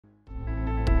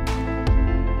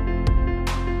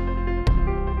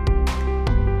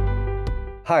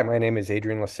Hi, my name is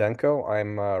Adrian Lysenko.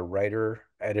 I'm a writer,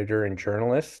 editor, and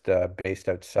journalist based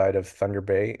outside of Thunder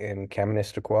Bay in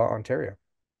Kaministiquia, Ontario.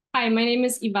 Hi, my name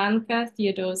is Ivanka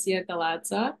Theodosia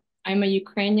Galadza. I'm a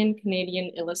Ukrainian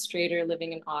Canadian illustrator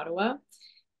living in Ottawa,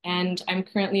 and I'm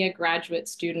currently a graduate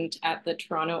student at the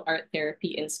Toronto Art Therapy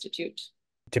Institute.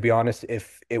 To be honest,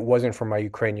 if it wasn't for my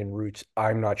Ukrainian roots,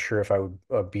 I'm not sure if I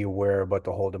would be aware about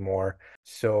the Holodomor.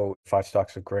 So, Five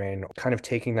Stalks of Grain, kind of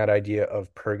taking that idea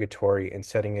of purgatory and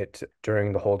setting it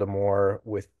during the Holodomor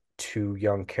with two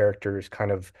young characters, kind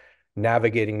of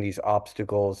navigating these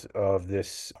obstacles of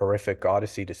this horrific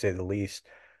odyssey, to say the least.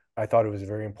 I thought it was a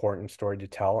very important story to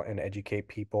tell and educate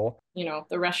people.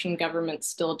 The Russian government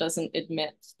still doesn't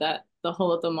admit that the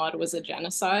Holodomor was a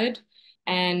genocide.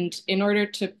 And in order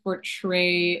to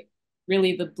portray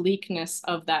really the bleakness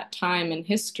of that time and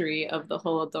history of the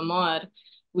Holodomor,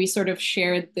 we sort of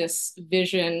shared this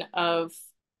vision of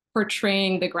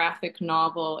portraying the graphic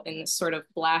novel in this sort of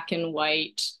black and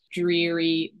white,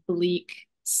 dreary, bleak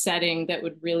setting that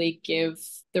would really give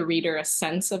the reader a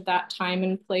sense of that time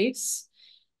and place.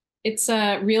 It's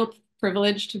a real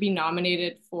privilege to be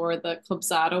nominated for the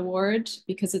KOBZAR Award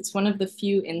because it's one of the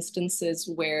few instances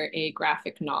where a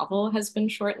graphic novel has been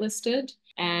shortlisted.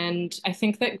 And I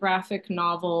think that graphic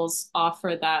novels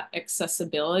offer that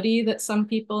accessibility that some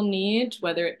people need,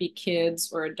 whether it be kids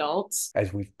or adults.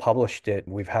 As we've published it,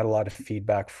 we've had a lot of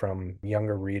feedback from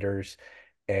younger readers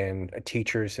and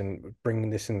teachers and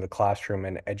bringing this into the classroom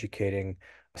and educating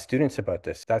students about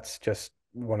this. That's just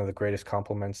one of the greatest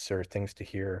compliments or things to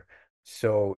hear.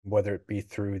 So whether it be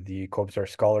through the KOBZAR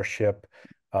Scholarship,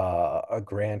 a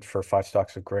grant for Five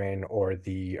Stalks of Grain, or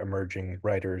the Emerging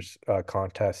Writers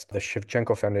Contest, the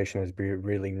Shevchenko Foundation has been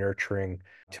really nurturing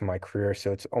to my career.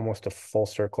 So it's almost a full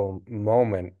circle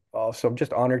moment. Also, I'm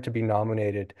just honored to be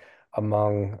nominated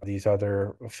among these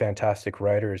other fantastic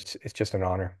writers. It's just an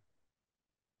honor.